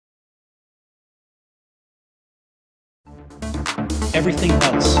Everything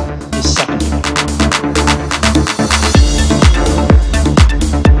else is secondary.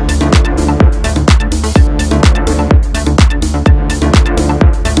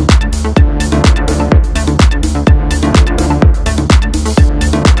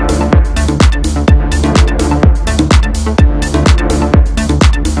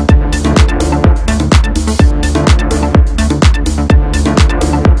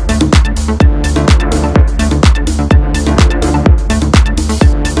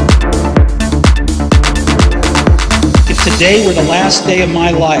 Today were the last day of my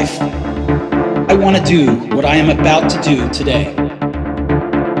life. I want to do what I am about to do today.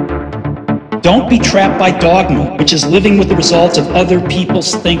 Don't be trapped by dogma, which is living with the results of other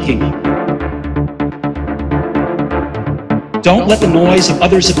people's thinking. Don't let the noise of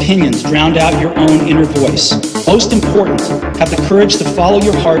others' opinions drown out your own inner voice. Most important, have the courage to follow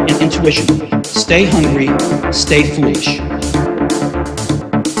your heart and intuition. Stay hungry, stay foolish.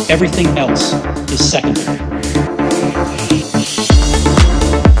 Everything else is secondary.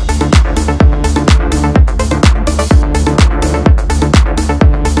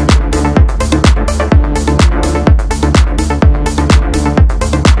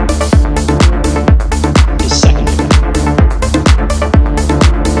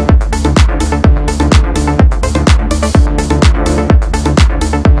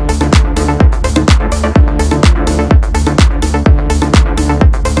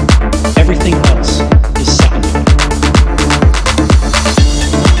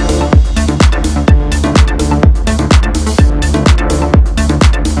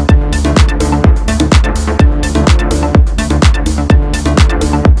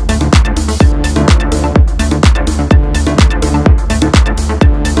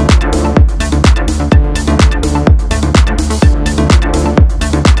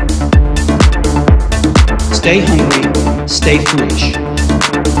 Stay hungry, stay foolish.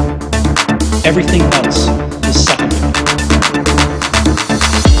 Everything else is secondary.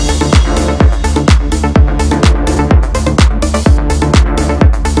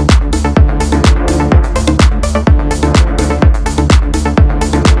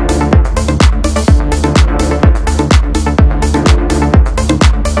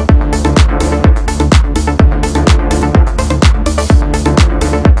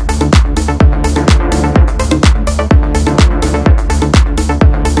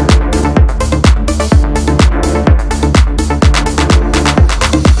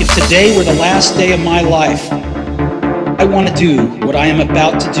 Today were the last day of my life. I want to do what I am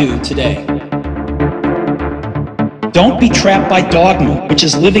about to do today. Don't be trapped by dogma, which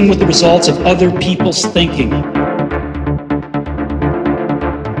is living with the results of other people's thinking.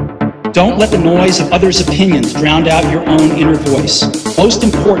 Don't let the noise of others' opinions drown out your own inner voice. Most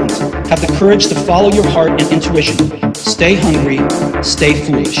important, have the courage to follow your heart and intuition. Stay hungry, stay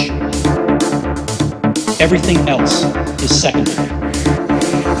foolish. Everything else is secondary.